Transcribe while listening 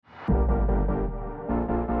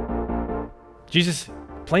Jesus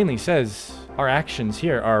plainly says our actions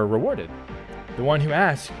here are rewarded. The one who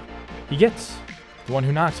asks, he gets. The one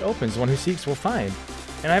who knocks opens. The one who seeks will find.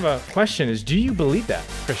 And I have a question is, do you believe that,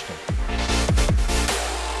 Christian?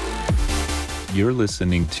 You're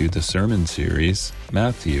listening to the sermon series,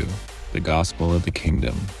 Matthew, the Gospel of the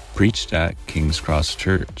Kingdom, preached at King's Cross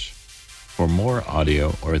Church. For more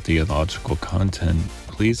audio or theological content,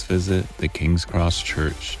 please visit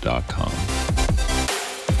thekingscrosschurch.com.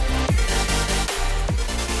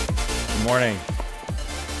 Good morning.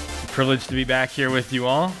 Privileged to be back here with you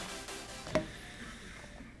all. We're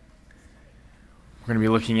going to be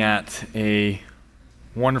looking at a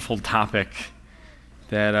wonderful topic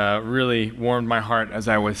that really warmed my heart as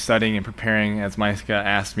I was studying and preparing as Micah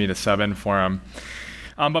asked me to sub in for him.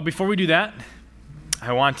 But before we do that,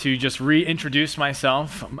 I want to just reintroduce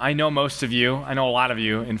myself. I know most of you. I know a lot of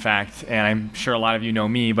you, in fact, and I'm sure a lot of you know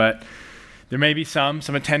me, but there may be some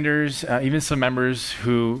attenders, even some members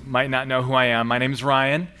who might not know who I am. My name is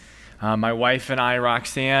Ryan. My wife and I,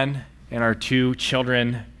 Roxanne, and our two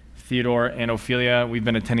children, Theodore and Ophelia, we've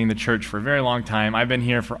been attending the church for a very long time. I've been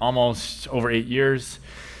here for almost over 8 years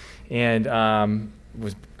and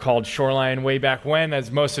was called Shoreline way back when,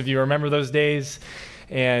 as most of you remember those days.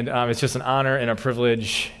 And it's just an honor and a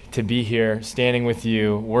privilege to be here, standing with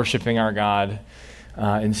you, worshiping our God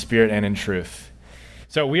in spirit and in truth.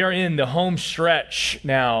 So we are in the home stretch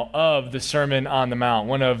now of the Sermon on the Mount,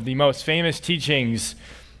 one of the most famous teachings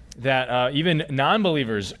that even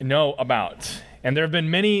non-believers know about. And there have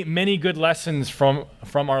been many, many good lessons from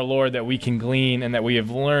our Lord that we can glean and that we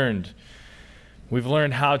have learned. We've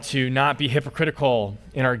learned how to not be hypocritical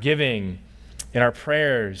in our giving, in our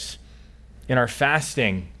prayers, in our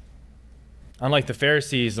fasting. Unlike the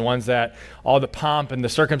Pharisees, the ones that all the pomp and the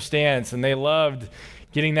circumstance, and they loved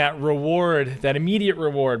getting that reward, that immediate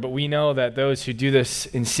reward. But we know that those who do this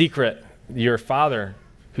in secret, your Father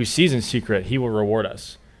who sees in secret, he will reward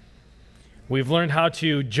us. We've learned how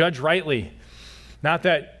to judge rightly. Not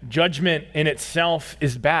that judgment in itself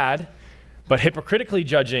is bad, but hypocritically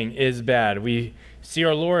judging is bad. We see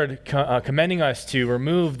our Lord commending us to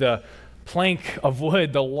remove the plank of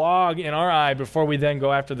wood, the log in our eye, before we then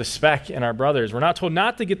go after the speck in our brothers. We're not told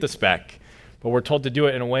not to get the speck, but we're told to do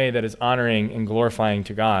it in a way that is honoring and glorifying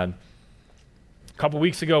to God. A couple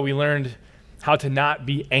weeks ago, we learned how to not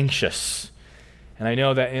be anxious. And I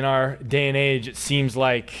know that in our day and age, it seems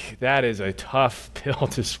like that is a tough pill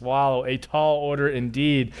to swallow, a tall order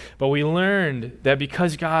indeed. But we learned that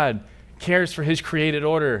because God cares for his created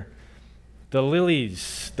order, the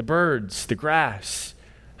lilies, the birds, the grass,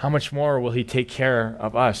 how much more will he take care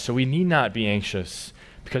of us? So we need not be anxious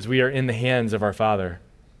because we are in the hands of our Father.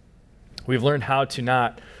 We've learned how to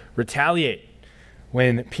not retaliate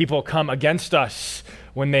when people come against us,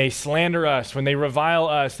 when they slander us, when they revile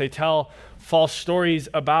us, they tell false stories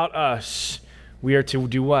about us. We are to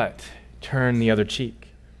do what? Turn the other cheek.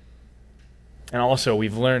 And also,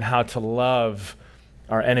 we've learned how to love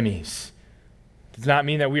our enemies. It does not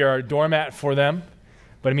mean that we are a doormat for them,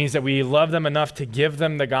 but it means that we love them enough to give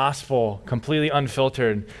them the gospel completely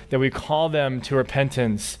unfiltered, that we call them to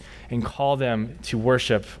repentance and call them to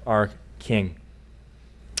worship our King.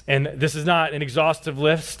 And this is not an exhaustive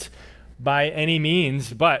list by any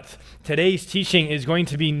means, but today's teaching is going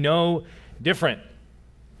to be no different.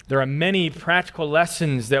 There are many practical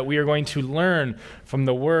lessons that we are going to learn from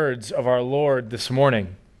the words of our Lord this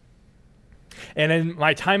morning. And in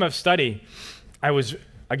my time of study, I was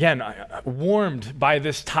again warmed by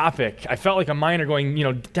this topic. I felt like a miner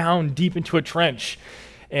going, down deep into a trench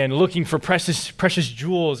and looking for precious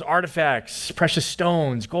jewels, artifacts, precious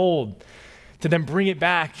stones, gold, to then bring it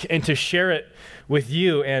back and to share it with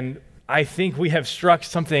you. And I think we have struck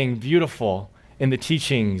something beautiful in the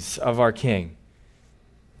teachings of our King.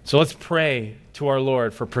 So let's pray to our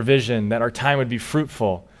Lord for provision, that our time would be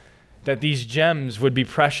fruitful, that these gems would be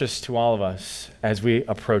precious to all of us as we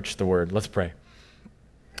approach the Word. Let's pray.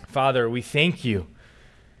 Father, we thank you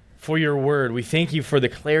for your Word. We thank you for the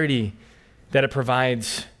clarity that it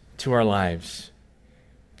provides to our lives.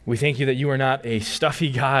 We thank you that you are not a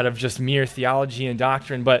stuffy God of just mere theology and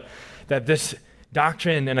doctrine, but that this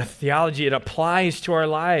doctrine and a theology, it applies to our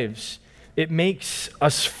lives. It makes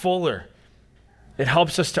us fuller. It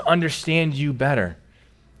helps us to understand you better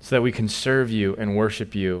so that we can serve you and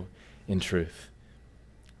worship you in truth.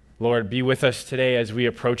 Lord, be with us today as we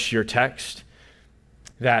approach your text,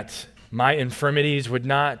 that my infirmities would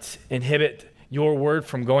not inhibit your word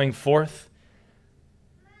from going forth,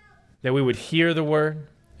 that we would hear the word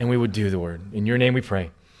and we would do the word. In your name we pray.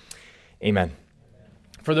 Amen.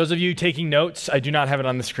 For those of you taking notes, I do not have it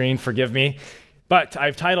on the screen, forgive me, but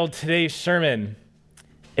I've titled today's sermon,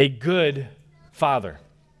 A Good Father.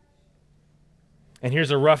 And here's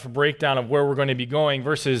a rough breakdown of where we're going to be going.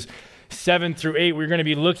 Verses 7 through 8, we're going to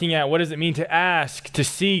be looking at what does it mean to ask, to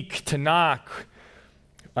seek, to knock.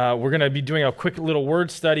 We're going to be doing a quick little word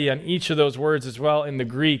study on each of those words as well in the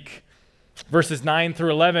Greek. Verses 9 through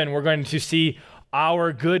 11, we're going to see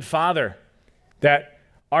our good Father, that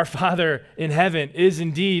our Father in heaven is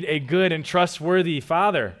indeed a good and trustworthy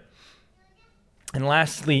Father. And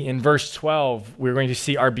lastly, in verse 12, we're going to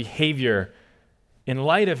see our behavior in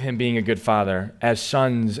light of him being a good father as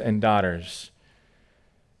sons and daughters.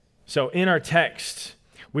 So in our text,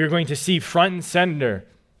 we're going to see front and center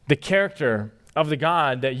the character of the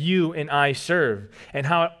God that you and I serve and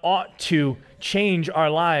how it ought to change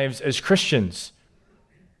our lives as Christians.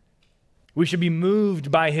 We should be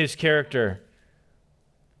moved by his character.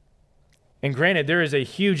 And granted, there is a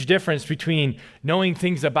huge difference between knowing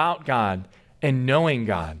things about God and knowing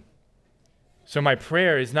God. So my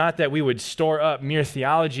prayer is not that we would store up mere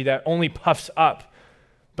theology that only puffs up,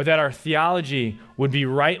 but that our theology would be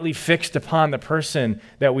rightly fixed upon the person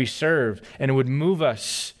that we serve, and it would move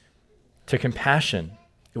us to compassion.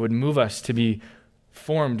 It would move us to be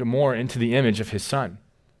formed more into the image of his Son.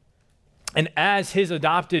 And as his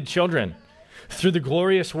adopted children, through the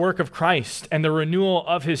glorious work of Christ and the renewal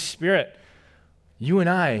of his Spirit, you and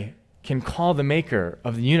I can call the maker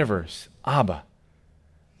of the universe Abba.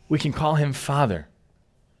 We can call him Father.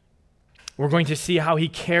 We're going to see how he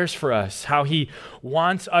cares for us, how he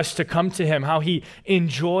wants us to come to him, how he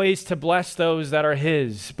enjoys to bless those that are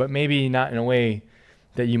his, but maybe not in a way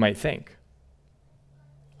that you might think.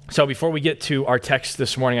 So before we get to our text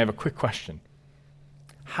this morning, I have a quick question.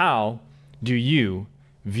 How do you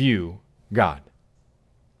view God?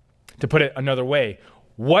 To put it another way,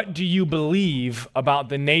 what do you believe about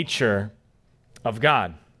the nature of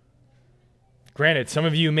God? Granted, some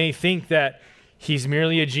of you may think that he's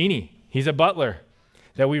merely a genie. He's a butler,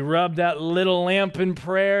 that we rub that little lamp in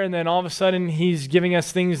prayer and then all of a sudden he's giving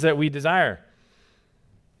us things that we desire.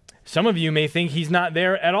 Some of you may think he's not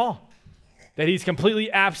there at all, that he's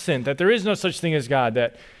completely absent, that there is no such thing as God,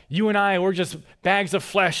 that you and I, we're just bags of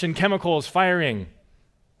flesh and chemicals firing.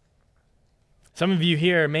 Some of you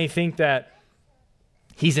here may think that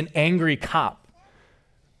he's an angry cop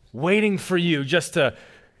waiting for you just to,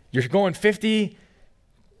 you're going 50,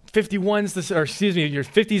 51's, your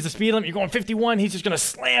 50 is the speed limit, you're going 51, he's just going to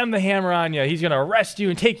slam the hammer on you. He's going to arrest you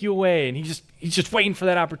and take you away, and he's just waiting for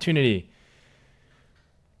that opportunity.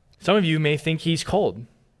 Some of you may think he's cold,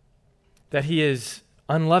 that he is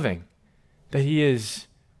unloving, that he is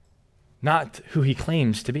not who he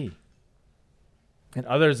claims to be. And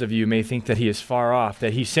others of you may think that he is far off,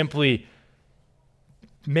 that he simply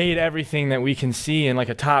made everything that we can see and like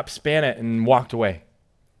a top span it and walked away.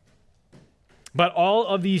 But all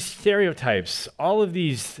of these stereotypes, all of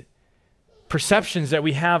these perceptions that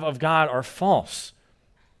we have of God are false.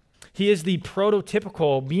 He is the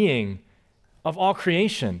prototypical being of all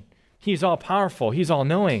creation. He is all powerful. He is all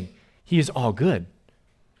knowing. He is all good.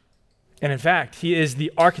 And in fact, he is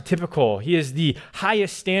the archetypical. He is the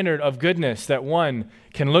highest standard of goodness that one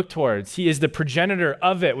can look towards. He is the progenitor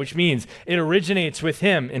of it, which means it originates with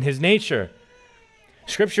him in his nature.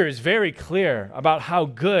 Scripture is very clear about how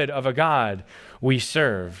good of a God we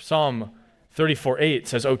serve. Psalm 34:8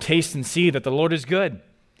 says, "O taste and see that the Lord is good.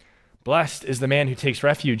 Blessed is the man who takes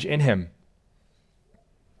refuge in him."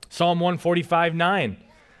 Psalm 145:9,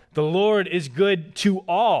 "The Lord is good to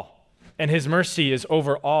all, and his mercy is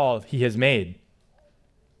over all he has made."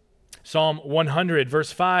 Psalm 100,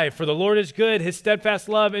 verse 5, "For the Lord is good, his steadfast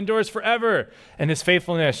love endures forever, and his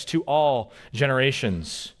faithfulness to all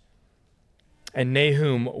generations." And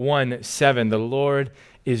Nahum 1:7, "The Lord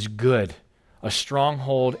is good, a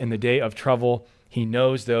stronghold in the day of trouble. He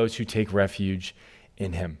knows those who take refuge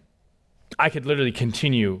in him." I could literally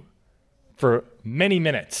continue for many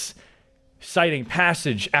minutes citing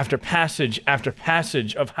passage after passage after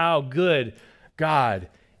passage of how good God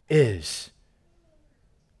is.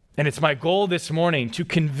 And it's my goal this morning to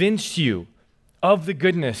convince you of the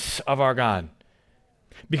goodness of our God.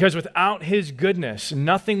 Because without his goodness,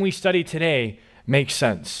 nothing we study today makes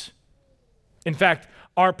sense. In fact,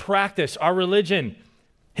 our practice, our religion,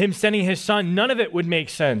 him sending his Son, none of it would make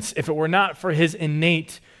sense if it were not for his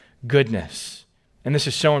innate goodness. And this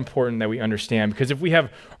is so important that we understand, because if we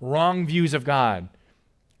have wrong views of God,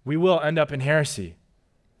 we will end up in heresy.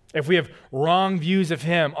 If we have wrong views of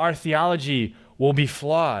him, our theology will be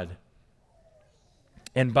flawed.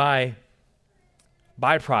 And by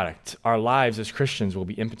byproduct, our lives as Christians will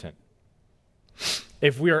be impotent.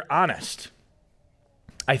 If we are honest,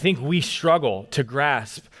 I think we struggle to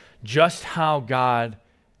grasp just how good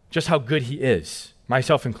he is,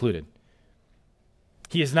 myself included.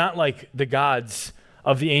 He is not like the gods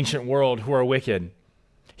of the ancient world who are wicked.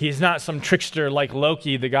 He is not some trickster like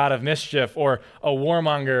Loki, the god of mischief, or a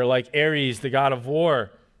warmonger like Ares, the god of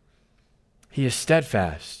war. He is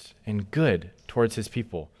steadfast and good towards his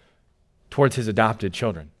people, towards his adopted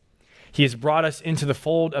children. He has brought us into the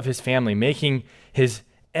fold of his family, making his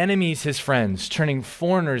enemies his friends, turning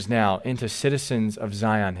foreigners now into citizens of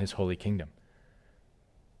Zion, his holy kingdom.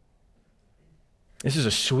 This is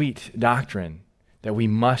a sweet doctrine that we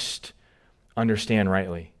must understand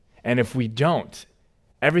rightly. And if we don't,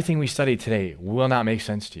 everything we study today will not make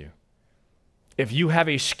sense to you. If you have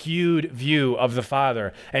a skewed view of the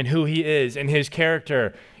Father and who he is and his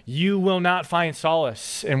character, you will not find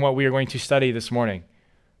solace in what we are going to study this morning.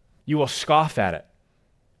 You will scoff at it.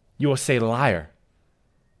 You will say liar.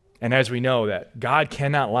 And as we know that God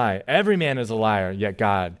cannot lie, every man is a liar, yet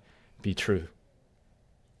God be true.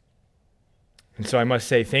 And so I must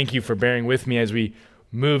say thank you for bearing with me as we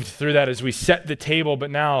moved through that, as we set the table, but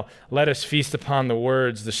now let us feast upon the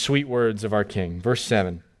words, the sweet words of our King. Verse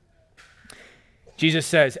 7. Jesus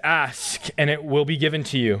says, "Ask, and it will be given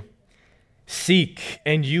to you. Seek,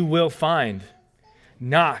 and you will find.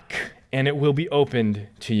 Knock, and it will be opened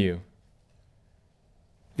to you."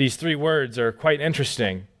 These three words are quite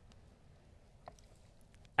interesting.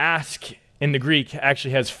 Ask in the Greek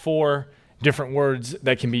actually has 4 different words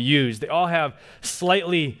that can be used. They all have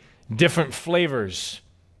slightly different flavors,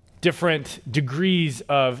 different degrees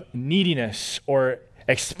of neediness or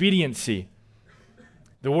expediency.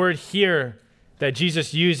 The word here that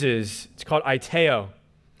Jesus uses, it's called aiteo,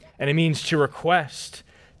 and it means to request,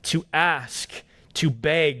 to ask, to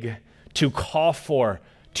beg, to call for,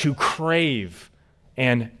 to crave,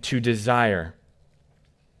 and to desire.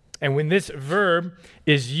 And when this verb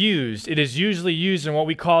is used, it is usually used in what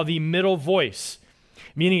we call the middle voice,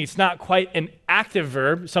 meaning it's not quite an active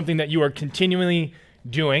verb, something that you are continually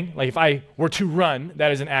doing. Like if I were to run,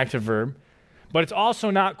 that is an active verb. But it's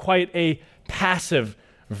also not quite a passive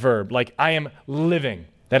verb, like I am living.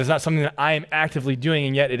 That is not something that I am actively doing,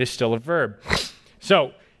 and yet it is still a verb.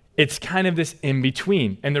 So it's kind of this in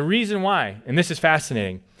between. And the reason why, and this is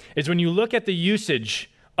fascinating, is when you look at the usage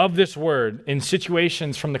of this word in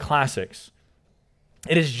situations from the classics,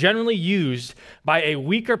 it is generally used by a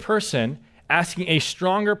weaker person asking a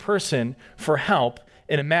stronger person for help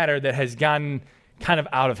in a matter that has gotten kind of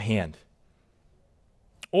out of hand.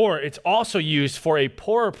 Or it's also used for a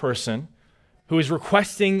poorer person who is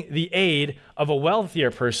requesting the aid of a wealthier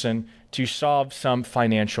person to solve some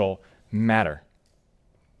financial matter.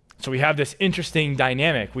 So we have this interesting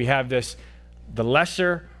dynamic. We have the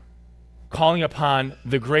lesser calling upon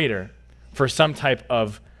the greater for some type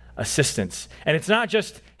of assistance. And it's not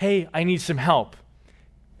just, hey, I need some help.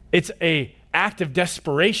 It's an act of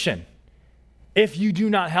desperation. If you do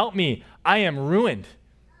not help me, I am ruined.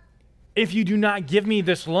 If you do not give me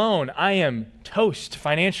this loan, I am toast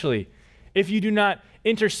financially. If you do not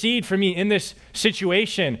intercede for me in this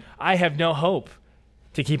situation, I have no hope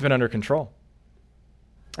to keep it under control.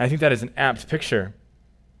 I think that is an apt picture.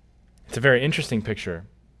 It's a very interesting picture.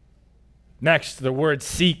 Next, the word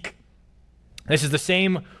seek. This is the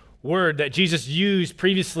same word that Jesus used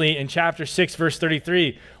previously in chapter 6, verse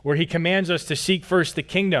 33, where he commands us to seek first the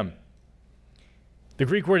kingdom. The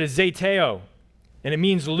Greek word is zeteo, and it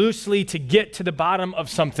means loosely to get to the bottom of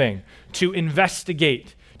something, to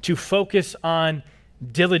investigate, to focus on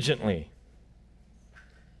diligently.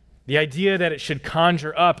 The idea that it should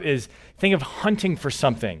conjure up is, think of hunting for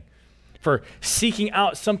something, for seeking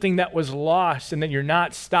out something that was lost and that you're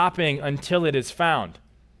not stopping until it is found.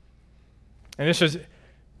 And this was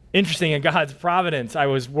interesting in God's providence. I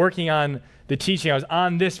was working on the teaching. I was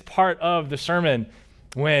on this part of the sermon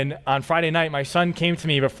when on Friday night my son came to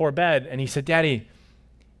me before bed and he said, "Daddy,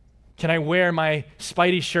 can I wear my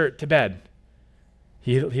Spidey shirt to bed?"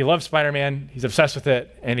 He loves Spider-Man. He's obsessed with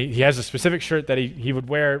it. And he has a specific shirt that he would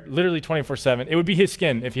wear literally 24/7. It would be his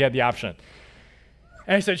skin if he had the option.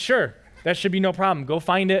 And I said, "Sure, that should be no problem. Go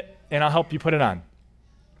find it and I'll help you put it on."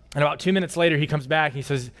 And about 2 minutes later, he comes back and he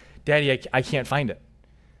says, "Daddy, I can't find it."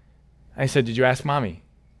 I said, "Did you ask Mommy?"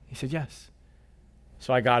 He said, "Yes."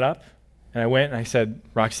 So I got up and I went and I said,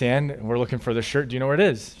 "Roxanne, we're looking for the shirt. Do you know where it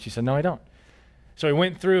is?" She said, "No, I don't." So he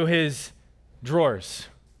went through his drawers,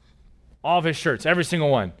 all of his shirts, every single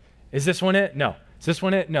one. Is this one it? No. Is this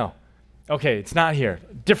one it? No. Okay, it's not here.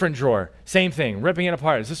 Different drawer. Same thing, ripping it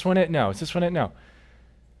apart. Is this one it? No. Is this one it? No.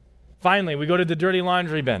 Finally, we go to the dirty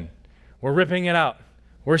laundry bin. We're ripping it out.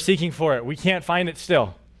 We're seeking for it. We can't find it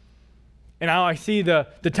still. And now I see the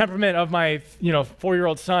temperament of my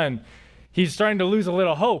 4-year-old son. He's starting to lose a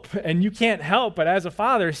little hope. And you can't help but as a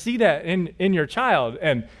father see that in your child.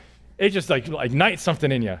 And it just like ignites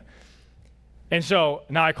something in you. And so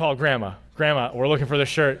now I call Grandma. Grandma, we're looking for the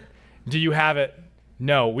shirt. Do you have it?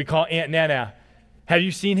 No. We call Aunt Nana. Have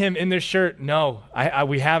you seen him in this shirt? No,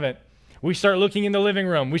 we haven't. We start looking in the living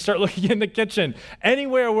room. We start looking in the kitchen,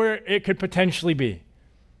 anywhere where it could potentially be.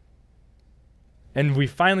 And we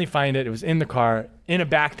finally find it. It was in the car, in a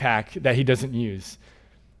backpack that he doesn't use.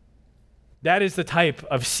 That is the type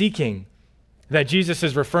of seeking that Jesus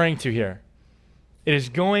is referring to here. It is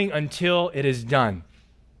going until it is done.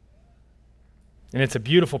 And it's a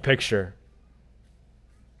beautiful picture.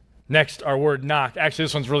 Next, our word knock. Actually,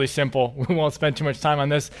 this one's really simple. We won't spend too much time on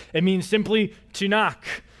this. It means simply to knock,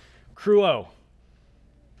 kruo.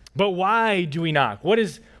 But why do we knock? What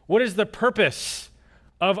is the purpose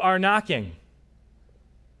of our knocking?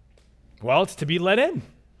 Well, it's to be let in.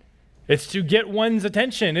 It's to get one's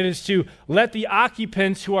attention. It is to let the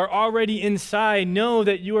occupants who are already inside know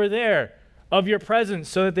that you are there, of your presence,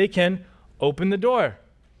 so that they can open the door,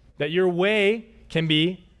 that your way can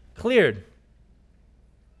be cleared.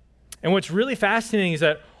 And what's really fascinating is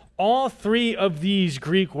that all three of these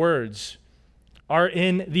Greek words are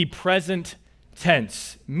in the present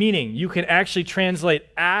tense, meaning you can actually translate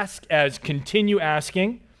ask as continue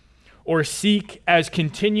asking, or seek as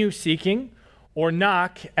continue seeking, or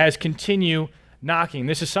knock as continue knocking.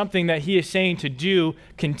 This is something that he is saying to do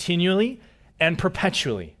continually and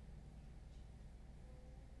perpetually.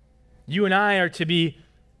 You and I are to be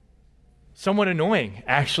somewhat annoying,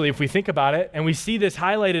 actually, if we think about it. And we see this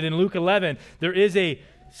highlighted in Luke 11. There is a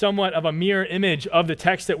somewhat of a mirror image of the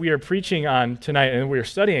text that we are preaching on tonight and we are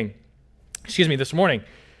studying, this morning.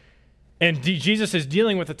 And Jesus is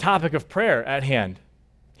dealing with the topic of prayer at hand.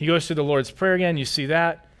 He goes through the Lord's Prayer again. You see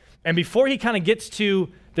that. And before he kind of gets to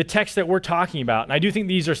the text that we're talking about, and I do think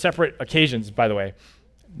these are separate occasions, by the way,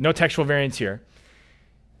 no textual variance here,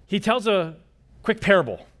 he tells a quick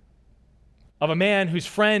parable of a man whose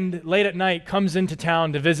friend late at night comes into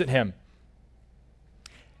town to visit him.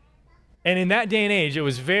 And in that day and age, it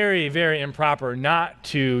was very, very improper not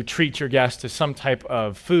to treat your guest to some type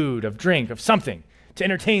of food, of drink, of something to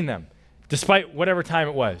entertain them, despite whatever time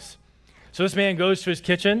it was. So this man goes to his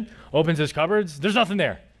kitchen, opens his cupboards. There's nothing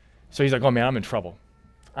there. So he's like, oh man, I'm in trouble.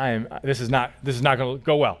 This is not going to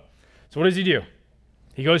go well. So what does he do?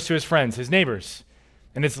 He goes to his friends, his neighbors,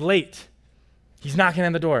 and it's late. He's knocking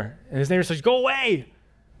on the door, and his neighbor says, go away.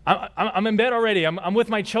 I'm in bed already. I'm with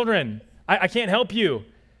my children. I can't help you.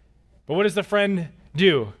 But what does the friend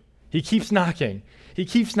do? He keeps knocking. He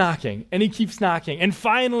keeps knocking, and he keeps knocking. And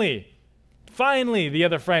finally, the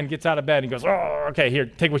other friend gets out of bed and goes, oh, okay, here,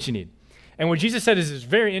 take what you need. And what Jesus said is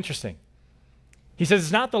very interesting. He says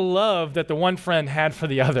it's not the love that the one friend had for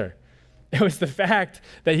the other. It was the fact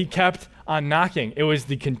that he kept on knocking. It was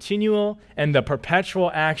the continual and the perpetual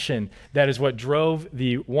action that is what drove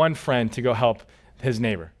the one friend to go help his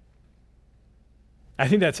neighbor. I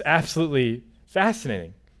think that's absolutely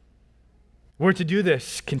fascinating. We're to do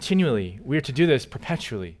this continually. We're to do this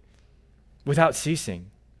perpetually, without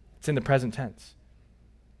ceasing. It's in the present tense.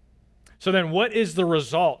 So then what is the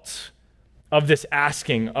result of this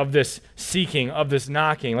asking, of this seeking, of this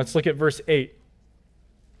knocking? Let's look at verse 8.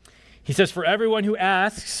 He says, for everyone who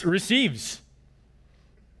asks receives,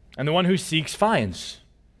 and the one who seeks finds,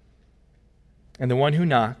 and the one who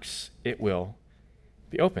knocks, it will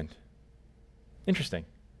be opened. Interesting.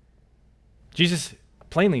 Jesus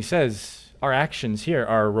plainly says our actions here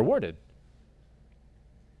are rewarded.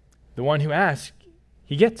 The one who asks,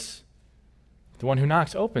 he gets. The one who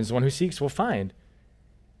knocks opens. The one who seeks will find.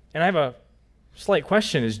 And I have a slight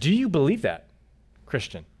question is, do you believe that,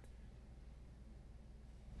 Christian?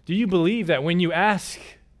 Do you believe that when you ask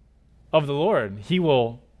of the Lord, he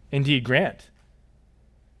will indeed grant?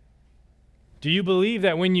 Do you believe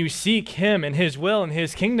that when you seek him and his will and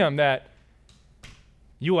his kingdom, that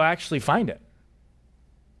you will actually find it?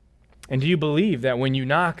 And do you believe that when you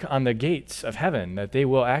knock on the gates of heaven, that they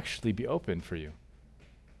will actually be opened for you?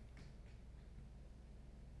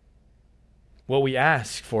 What we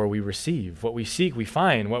ask for, we receive. What we seek, we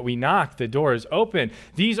find. What we knock, the door is open.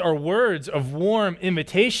 These are words of warm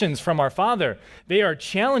invitations from our Father. They are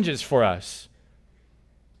challenges for us.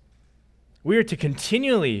 We are to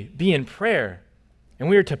continually be in prayer, and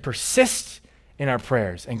we are to persist in our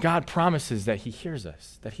prayers. And God promises that he hears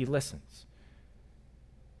us, that he listens.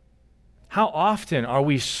 How often are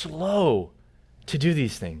we slow to do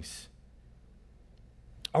these things?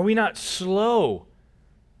 Are we not slow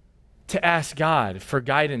to ask God for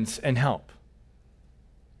guidance and help?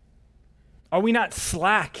 Are we not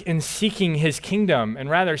slack in seeking his kingdom and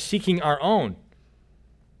rather seeking our own?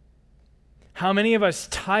 How many of us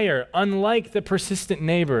tire, unlike the persistent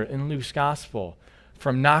neighbor in Luke's gospel,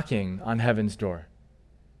 from knocking on heaven's door.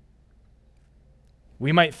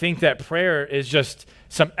 We might think that prayer is just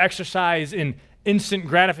some exercise in instant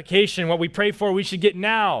gratification. What we pray for, we should get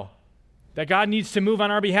now. That God needs to move on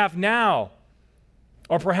our behalf now.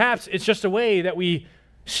 Or perhaps it's just a way that we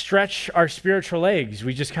stretch our spiritual legs.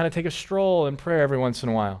 We just kind of take a stroll in prayer every once in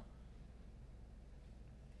a while.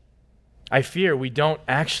 I fear we don't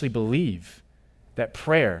actually believe that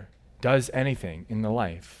prayer does anything in the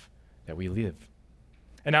life that we live.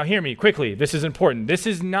 And now hear me quickly. This is important. This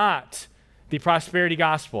is not the prosperity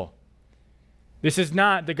gospel. This is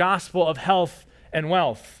not the gospel of health and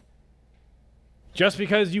wealth. Just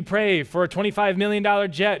because you pray for a $25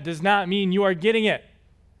 million jet does not mean you are getting it.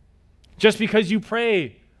 Just because you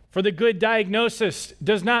pray for the good diagnosis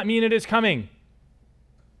does not mean it is coming.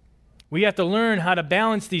 We have to learn how to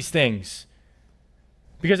balance these things.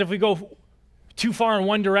 Because if we go too far in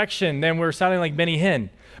one direction, then we're sounding like Benny Hinn.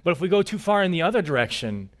 But if we go too far in the other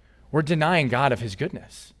direction, we're denying God of his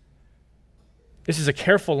goodness. This is a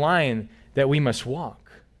careful line that we must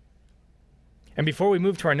walk. And before we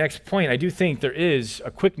move to our next point, I do think there is a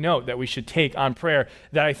quick note that we should take on prayer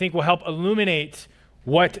that I think will help illuminate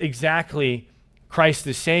what exactly Christ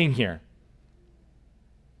is saying here.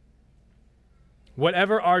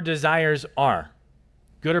 Whatever our desires are,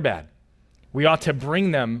 good or bad, we ought to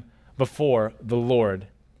bring them before the Lord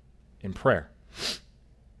in prayer.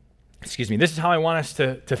 This is how I want us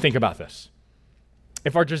to think about this.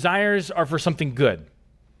 If our desires are for something good,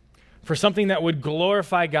 for something that would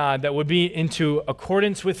glorify God, that would be into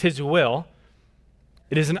accordance with his will,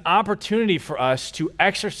 it is an opportunity for us to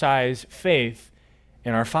exercise faith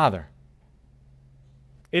in our Father.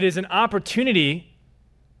 It is an opportunity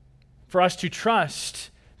for us to trust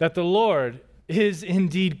that the Lord is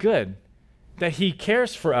indeed good, that he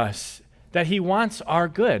cares for us, that he wants our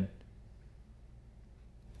good.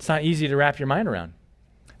 It's not easy to wrap your mind around.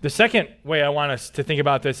 The second way I want us to think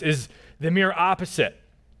about this is the mere opposite.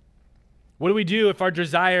 What do we do if our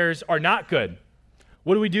desires are not good?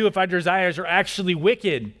 What do we do if our desires are actually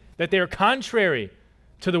wicked, that they are contrary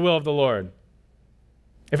to the will of the Lord?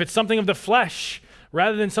 If it's something of the flesh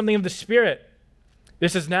rather than something of the Spirit,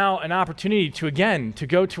 this is now an opportunity to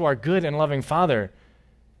go to our good and loving Father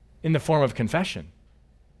in the form of confession.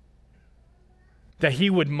 That he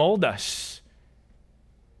would mold us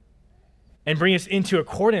and bring us into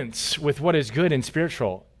accordance with what is good and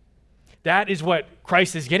spiritual. That is what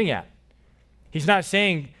Christ is getting at. He's not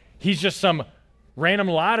saying he's just some random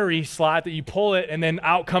lottery slot that you pull it and then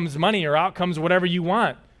out comes money or out comes whatever you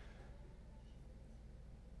want.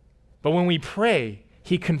 But when we pray,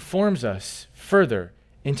 he conforms us further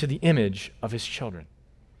into the image of his children,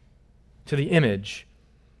 to the image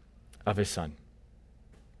of his Son.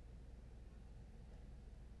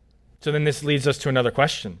 So then this leads us to another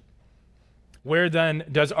question. Where then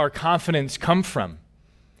does our confidence come from?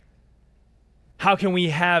 How can we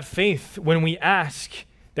have faith when we ask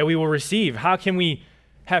that we will receive? How can we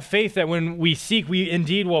have faith that when we seek, we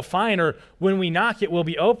indeed will find, or when we knock, it will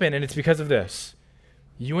be open? And it's because of this.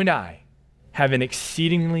 You and I have an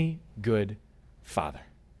exceedingly good Father.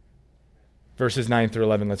 Verses 9 through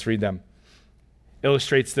 11, let's read them.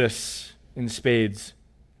 Illustrates this in spades.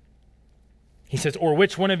 He says, or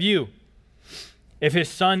which one of you, if his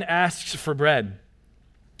son asks for bread,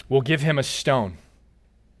 will give him a stone?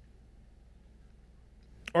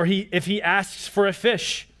 Or if he asks for a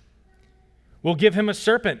fish, will give him a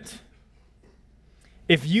serpent?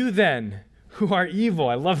 If you then, who are evil,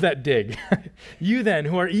 I love that dig, you then,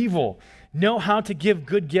 who are evil, know how to give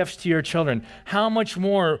good gifts to your children, how much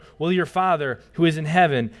more will your Father who is in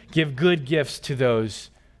heaven give good gifts to those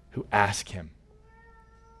who ask him?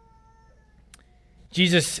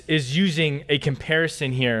 Jesus is using a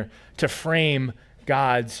comparison here to frame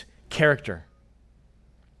God's character.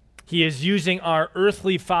 He is using our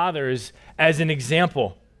earthly fathers as an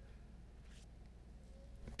example.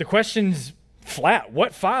 The question's flat.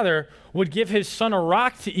 What father would give his son a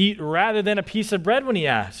rock to eat rather than a piece of bread when he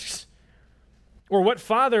asks? Or what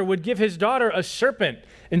father would give his daughter a serpent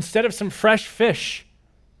instead of some fresh fish?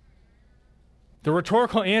 The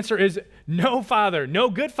rhetorical answer is no father, no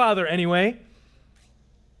good father anyway.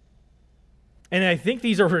 And I think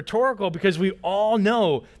these are rhetorical because we all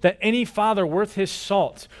know that any father worth his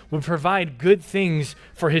salt would provide good things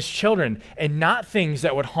for his children and not things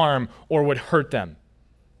that would harm or would hurt them.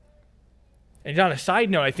 And on a side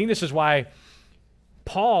note, I think this is why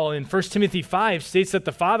Paul in 1 Timothy 5 states that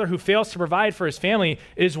the father who fails to provide for his family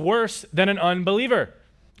is worse than an unbeliever.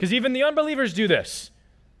 Because even the unbelievers do this.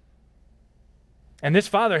 And this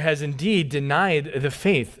father has indeed denied the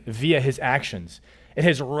faith via his actions. It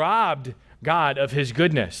has robbed God of his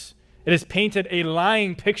goodness It has painted a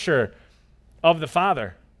lying picture of the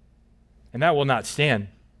Father, and that will not stand.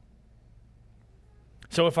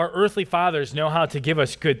 So if our earthly fathers know how to give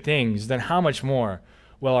us good things, then how much more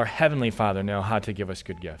will our heavenly Father know how to give us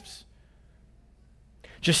good gifts?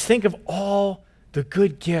 Just think of all the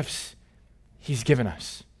good gifts he's given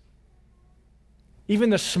us. Even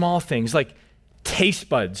the small things like taste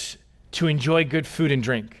buds to enjoy good food and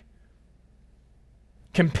drink,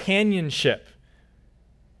 companionship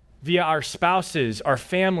via our spouses, our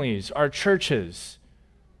families, our churches,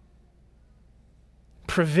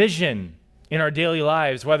 provision in our daily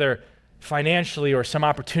lives, whether financially or some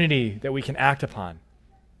opportunity that we can act upon,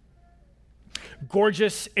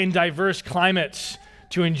 gorgeous and diverse climates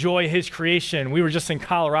to enjoy his creation. We were just in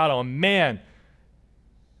Colorado, and man,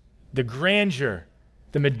 the grandeur,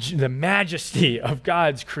 the majesty of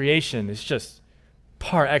God's creation is just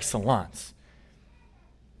par excellence.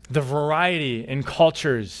 The variety in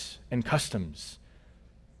cultures and customs.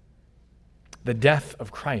 The death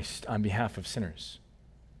of Christ on behalf of sinners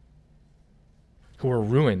who are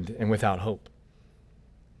ruined and without hope.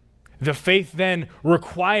 The faith then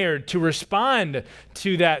required to respond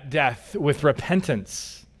to that death with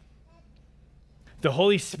repentance. The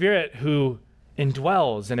Holy Spirit who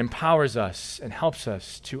indwells and empowers us and helps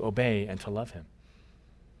us to obey and to love him.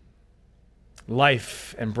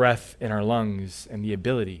 Life and breath in our lungs and the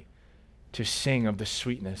ability to sing of the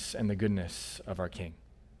sweetness and the goodness of our King.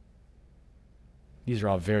 These are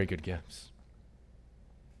all very good gifts.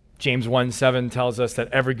 James 1:7 tells us that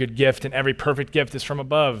every good gift and every perfect gift is from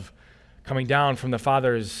above, coming down from the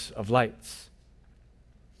fathers of lights.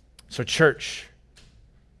 So church,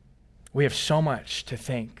 we have so much to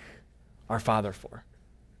thank our Father for.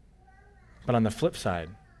 But on the flip side,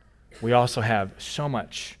 we also have so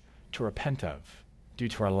much to repent of due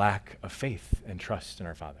to our lack of faith and trust in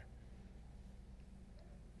our Father.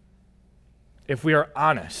 If we are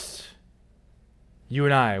honest, you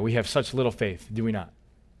and I, we have such little faith, do we not?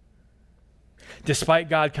 Despite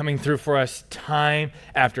God coming through for us time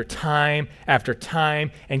after time after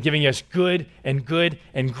time and giving us good and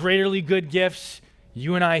greaterly good gifts,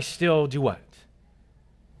 you and I still do what?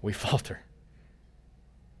 We falter.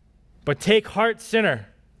 But take heart, sinner,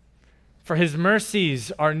 for his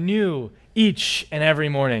mercies are new each and every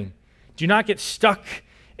morning. Do not get stuck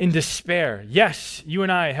in despair. Yes, you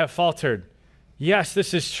and I have faltered. Yes,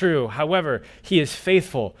 this is true. However, he is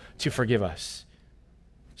faithful to forgive us.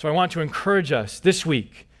 So I want to encourage us this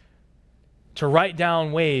week to write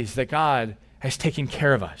down ways that God has taken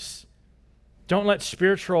care of us. Don't let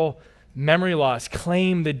spiritual memory loss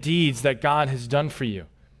claim the deeds that God has done for you.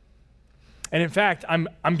 And in fact, I'm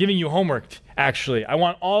giving you homework, actually. I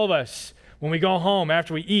want all of us, when we go home,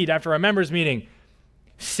 after we eat, after our members meeting,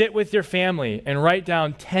 sit with your family and write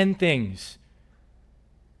down 10 things,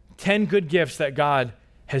 10 good gifts that God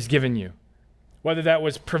has given you. Whether that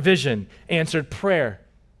was provision, answered prayer,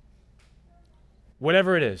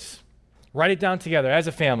 whatever it is, write it down together as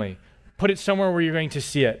a family. Put it somewhere where you're going to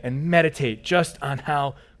see it and meditate just on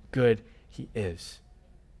how good he is.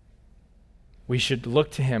 We should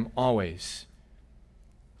look to him always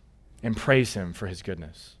and praise him for his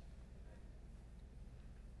goodness.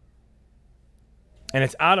 And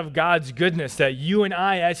it's out of God's goodness that you and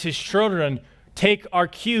I, as his children, take our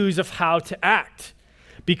cues of how to act.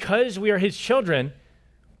 Because we are his children,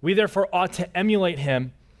 we therefore ought to emulate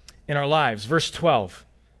him in our lives. Verse 12.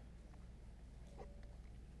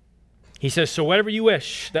 He says, "So whatever you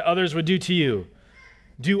wish that others would do to you,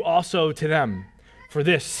 do also to them, for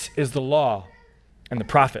this is the law and the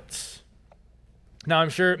prophets." Now, I'm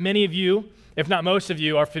sure many of you, if not most of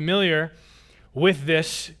you, are familiar with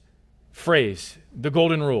this phrase, the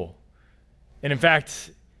golden rule. And in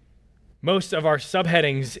fact, most of our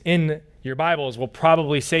subheadings in your Bibles will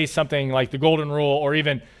probably say something like the golden rule or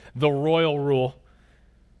even the royal rule.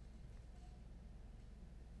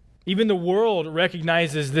 Even the world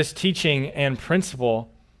recognizes this teaching and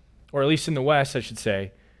principle, or at least in the West, I should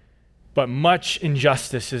say, but much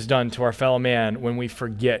injustice is done to our fellow man when we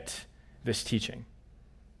forget this teaching.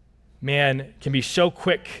 Man can be so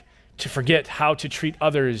quick to forget how to treat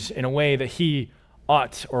others in a way that he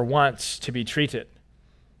ought or wants to be treated.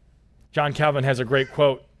 John Calvin has a great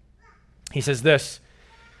quote. He says this,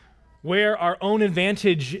 "Where our own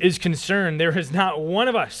advantage is concerned, there is not one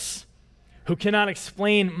of us who cannot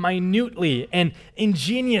explain minutely and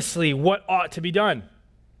ingeniously what ought to be done.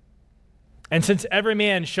 And since every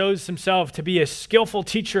man shows himself to be a skillful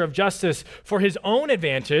teacher of justice for his own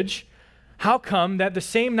advantage, how come that the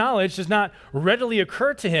same knowledge does not readily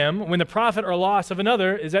occur to him when the profit or loss of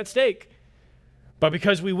another is at stake? But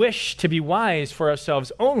because we wish to be wise for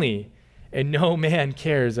ourselves only, and no man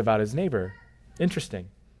cares about his neighbor. Interesting.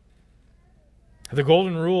 The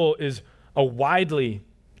golden rule is a widely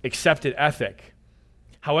accepted ethic.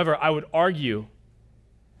 However, I would argue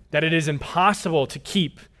that it is impossible to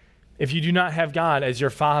keep if you do not have God as your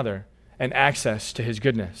Father and access to his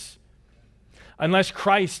goodness. Unless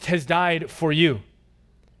Christ has died for you,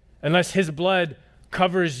 unless his blood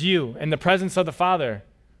covers you in the presence of the Father,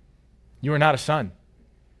 you are not a son.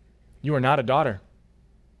 You are not a daughter.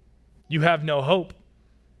 You have no hope.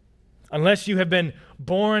 Unless you have been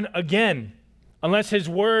born again, unless his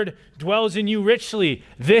word dwells in you richly,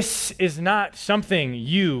 this is not something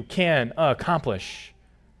you can accomplish.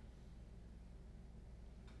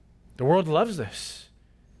 The world loves this.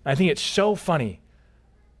 I think it's so funny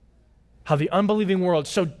how the unbelieving world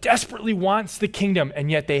so desperately wants the kingdom, and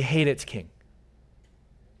yet they hate its king.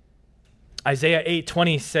 Isaiah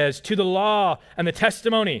 8:20 says, "To the law and the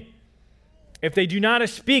testimony, if they do not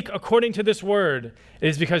speak according to this word, it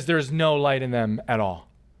is because there is no light in them at all."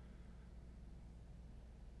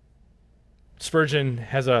 Spurgeon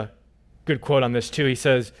has a good quote on this too. He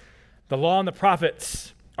says, "The law and the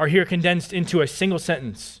prophets are here condensed into a single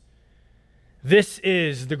sentence. This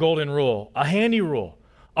is the golden rule, a handy rule,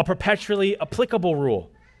 a perpetually applicable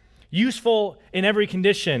rule, useful in every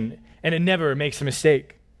condition, and it never makes a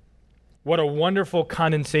mistake." What a wonderful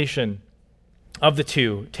condensation of the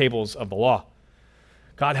two tables of the law.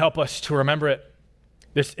 God help us to remember it.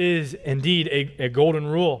 This is indeed a golden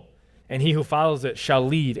rule, and he who follows it shall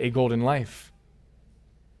lead a golden life.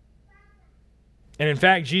 And in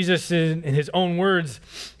fact, Jesus, in his own words,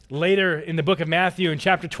 later in the book of Matthew in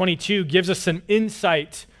chapter 22, gives us some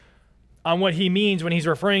insight on what he means when he's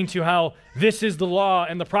referring to how this is the law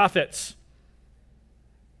and the prophets.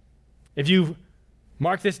 If you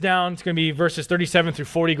mark this down, it's going to be verses 37 through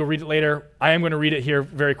 40. Go read it later. I am going to read it here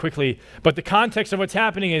very quickly. But the context of what's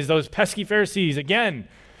happening is those pesky Pharisees, again,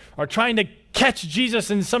 are trying to catch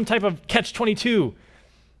Jesus in some type of catch-22.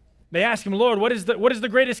 They ask him, "Lord, what is the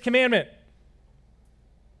greatest commandment?"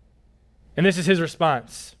 And this is his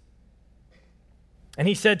response. And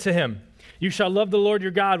he said to him, "You shall love the Lord your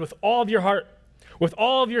God with all of your heart, with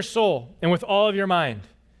all of your soul, and with all of your mind.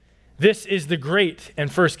 This is the great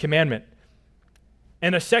and first commandment.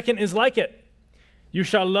 And a second is like it. You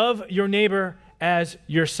shall love your neighbor as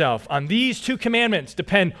yourself. On these two commandments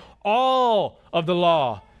depend all of the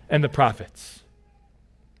law and the prophets."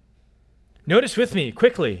 Notice with me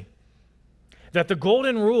quickly that the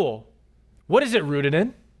golden rule, what is it rooted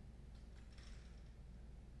in?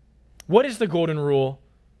 What is the golden rule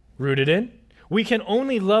rooted in? We can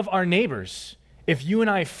only love our neighbors if you and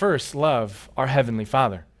I first love our Heavenly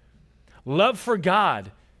Father. Love for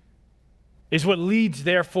God is what leads,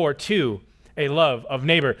 therefore, to a love of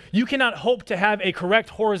neighbor. You cannot hope to have a correct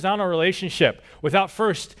horizontal relationship without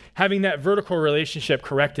first having that vertical relationship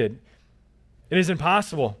corrected. It is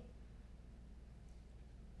impossible.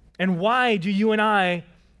 And why do you and I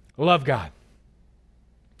love God?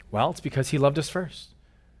 Well, it's because he loved us first.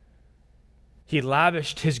 He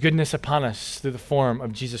lavished his goodness upon us through the form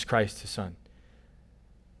of Jesus Christ, his Son.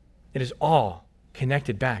 It is all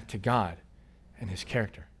connected back to God and his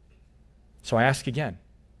character. So I ask again,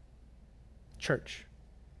 church,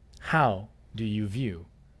 how do you view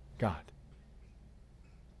God?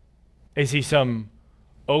 Is he some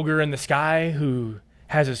ogre in the sky who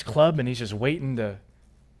has his club and he's just waiting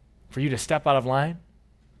for you to step out of line?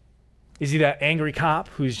 Is he that angry cop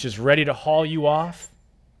who's just ready to haul you off?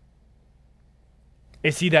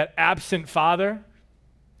 Is he that absent father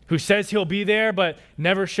who says he'll be there but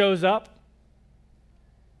never shows up?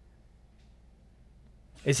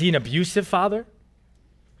 Is he an abusive father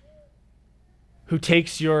who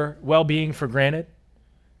takes your well-being for granted?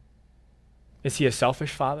 Is he a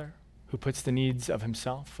selfish father who puts the needs of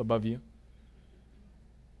himself above you?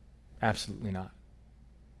 Absolutely not.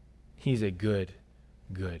 He's a good,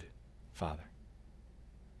 good father.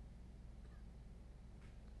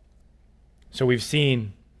 So we've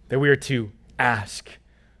seen that we are to ask,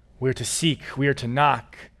 we are to seek, we are to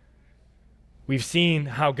knock. We've seen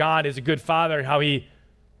how God is a good father, how he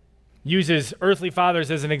uses earthly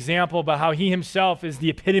fathers as an example, but how he himself is the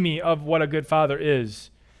epitome of what a good father is.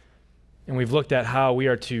 And we've looked at how we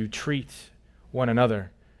are to treat one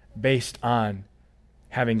another based on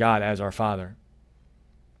having God as our Father.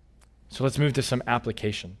 So let's move to some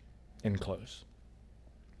application and close.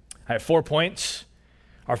 I have 4 points.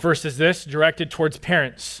 Our first is this, directed towards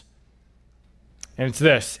parents. And it's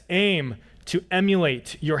this: aim to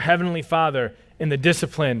emulate your Heavenly Father in the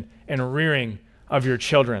discipline and rearing of your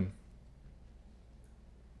children.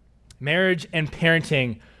 Marriage and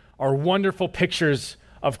parenting are wonderful pictures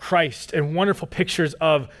of Christ and wonderful pictures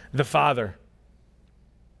of the Father.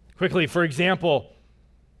 Quickly, for example,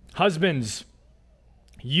 husbands,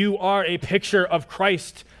 you are a picture of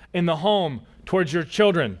Christ in the home towards your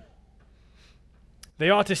children. They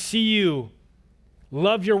ought to see you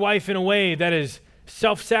love your wife in a way that is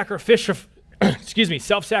self-sacrificial,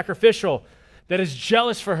 self-sacrificial, that is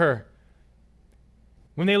jealous for her.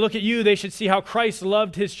 When they look at you, they should see how Christ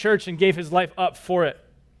loved his church and gave his life up for it.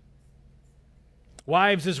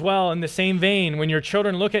 Wives as well, in the same vein, when your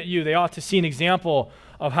children look at you, they ought to see an example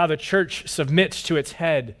of how the church submits to its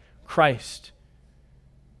head, Christ.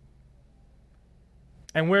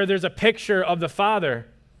 And where there's a picture of the Father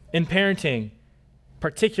in parenting,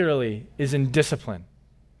 particularly, is in discipline.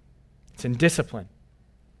 It's in discipline.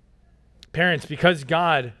 Parents, because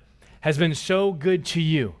God has been so good to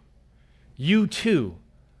you, you too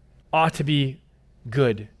ought to be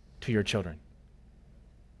good to your children.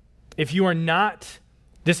 If you are not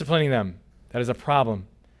disciplining them, that is a problem.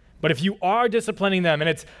 But if you are disciplining them and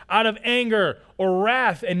it's out of anger or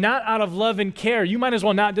wrath and not out of love and care, you might as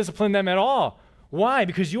well not discipline them at all. Why?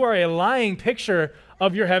 Because you are a lying picture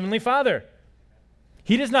of your Heavenly Father.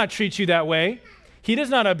 He does not treat you that way. He does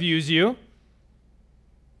not abuse you.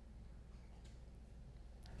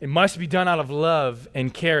 It must be done out of love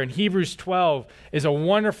and care. And Hebrews 12 is a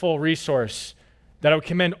wonderful resource that I would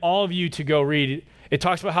commend all of you to go read. It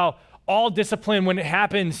talks about how all discipline, when it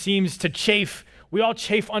happens, seems to chafe. We all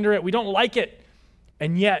chafe under it. We don't like it.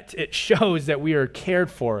 And yet it shows that we are cared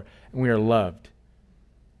for and we are loved.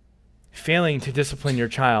 Failing to discipline your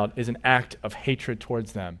child is an act of hatred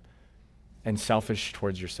towards them and selfish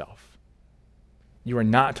towards yourself. You are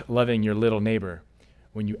not loving your little neighbor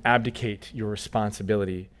when you abdicate your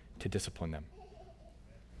responsibility to discipline them.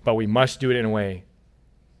 But we must do it in a way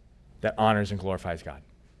that honors and glorifies God.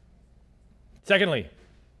 Secondly,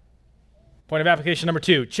 point of application number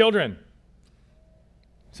 2, children.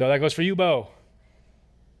 So that goes for you, Bo,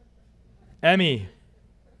 Emmy,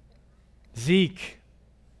 Zeke.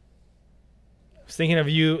 I was thinking of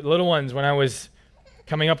you little ones when I was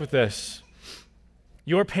coming up with this.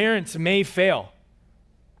 Your parents may fail.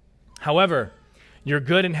 However, your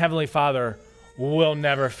good and heavenly Father will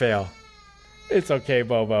never fail. It's okay,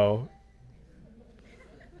 Bobo.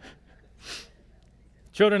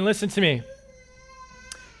 Children, listen to me.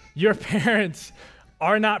 Your parents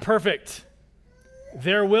are not perfect.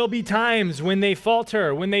 There will be times when they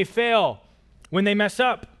falter, when they fail, when they mess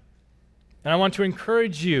up. And I want to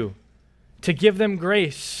encourage you to give them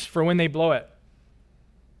grace for when they blow it.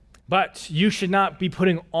 But you should not be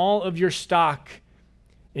putting all of your stock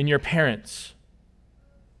in your parents.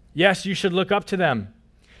 Yes, you should look up to them.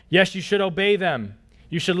 Yes, you should obey them.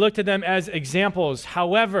 You should look to them as examples.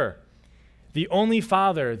 However, the only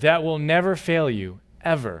Father that will never fail you,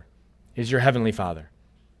 ever, is your Heavenly Father.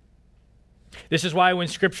 This is why when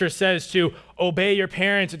Scripture says to obey your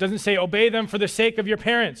parents, it doesn't say obey them for the sake of your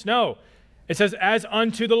parents. No, it says as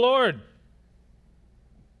unto the Lord.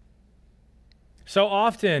 So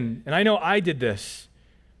often, and I know I did this,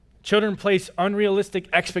 children place unrealistic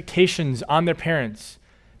expectations on their parents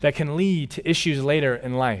that can lead to issues later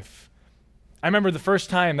in life. I remember the first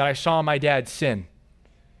time that I saw my dad sin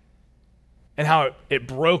and how it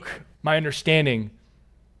broke my understanding,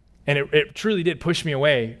 and it truly did push me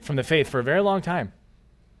away from the faith for a very long time.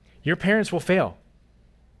 Your parents will fail,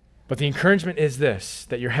 but the encouragement is this,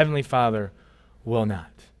 that your Heavenly Father will not.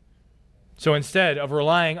 So instead of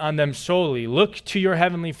relying on them solely, look to your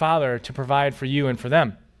Heavenly Father to provide for you and for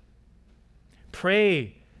them.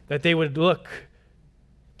 Pray that they would look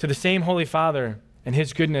to the same Holy Father and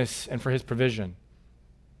His goodness and for His provision.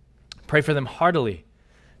 Pray for them heartily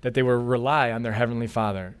that they will rely on their Heavenly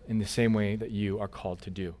Father in the same way that you are called to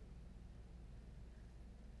do.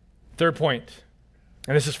 Third point,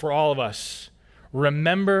 and this is for all of us,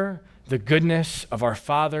 remember the goodness of our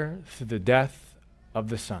Father through the death of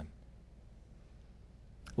the Son.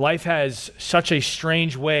 Life has such a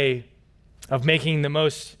strange way of making the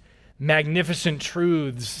most magnificent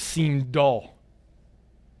truths seem dull.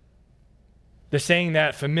 The saying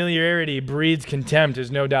that familiarity breeds contempt is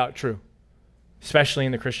no doubt true, especially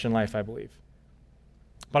in the Christian life, I believe.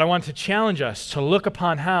 But I want to challenge us to look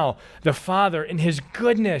upon how the Father, in His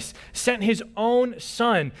goodness, sent His own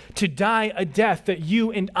Son to die a death that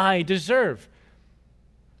you and I deserve.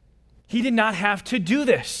 He did not have to do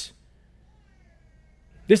this.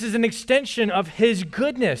 This is an extension of His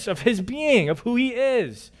goodness, of His being, of who He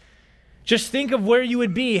is. Just think of where you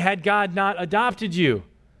would be had God not adopted you.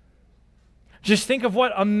 Just think of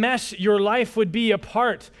what a mess your life would be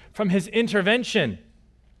apart from His intervention.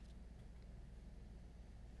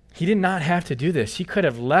 He did not have to do this. He could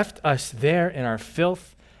have left us there in our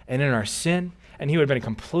filth and in our sin, and he would have been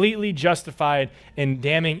completely justified in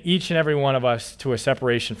damning each and every one of us to a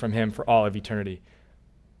separation from him for all of eternity.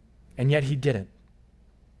 And yet he didn't.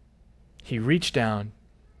 He reached down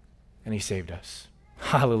and he saved us.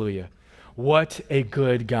 Hallelujah. What a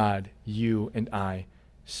good God you and I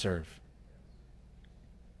serve.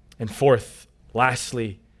 And fourth,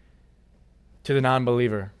 lastly, to the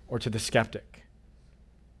non-believer or to the skeptic.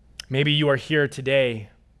 Maybe you are here today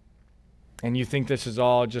and you think this is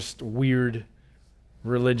all just weird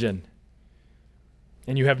religion,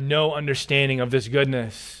 and you have no understanding of this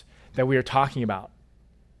goodness that we are talking about.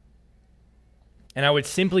 And I would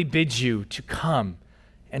simply bid you to come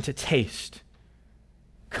and to taste.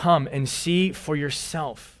 Come and see for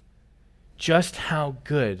yourself just how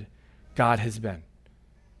good God has been.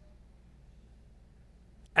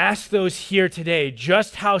 Ask those here today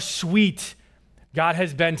just how sweet God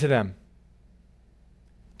has been to them.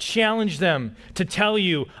 Challenge them to tell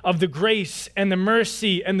you of the grace and the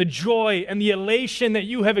mercy and the joy and the elation that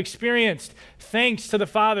you have experienced thanks to the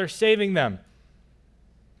Father saving them.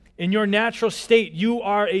 In your natural state, you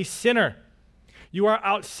are a sinner. You are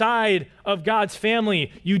outside of God's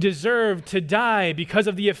family. You deserve to die because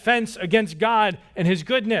of the offense against God and his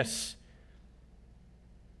goodness.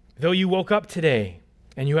 Though you woke up today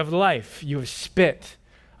and you have life, you have spit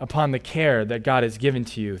upon the care that God has given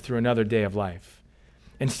to you through another day of life.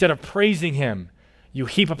 Instead of praising him, you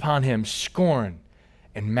heap upon him scorn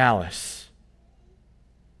and malice.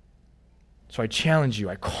 So I challenge you,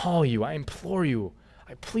 I call you, I implore you,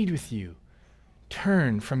 I plead with you.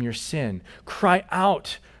 Turn from your sin. Cry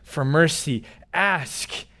out for mercy.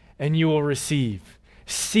 Ask and you will receive.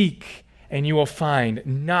 Seek and you will find.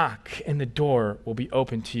 Knock and the door will be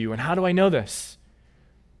open to you. And how do I know this?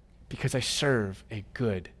 Because I serve a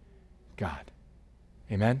good God.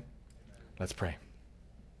 Amen? Let's pray.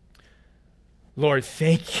 Lord,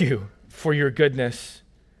 thank you for your goodness.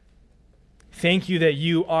 Thank you that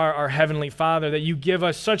you are our Heavenly Father, that you give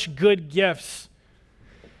us such good gifts.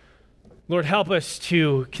 Lord, help us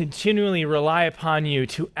to continually rely upon you,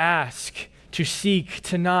 to ask, to seek,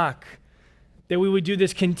 to knock, that we would do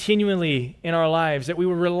this continually in our lives, that we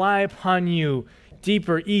would rely upon you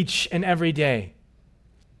deeper each and every day.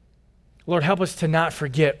 Lord, help us to not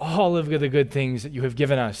forget all of the good things that you have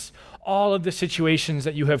given us, all of the situations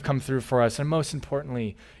that you have come through for us, and most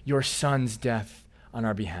importantly, your Son's death on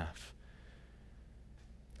our behalf.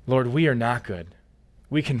 Lord, we are not good.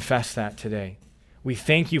 We confess that today. We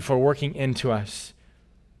thank you for working into us.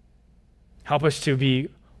 Help us to be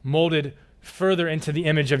molded further into the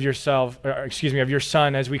image of of your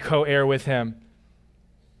Son as we co-heir with him.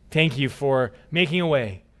 Thank you for making a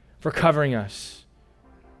way, for covering us.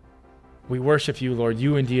 We worship you, Lord.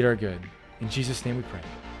 You indeed are good. In Jesus' name we pray.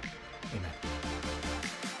 Amen.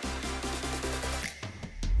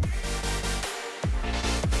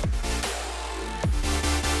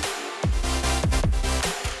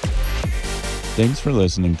 Thanks for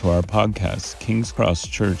listening to our podcast. King's Cross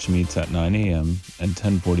Church meets at 9 a.m. and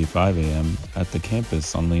 10:45 a.m. at the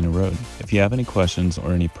campus on Lena Road. If you have any questions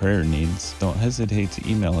or any prayer needs, don't hesitate to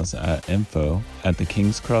email us at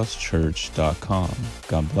info@thekingscrosschurch.com.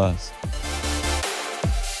 God bless.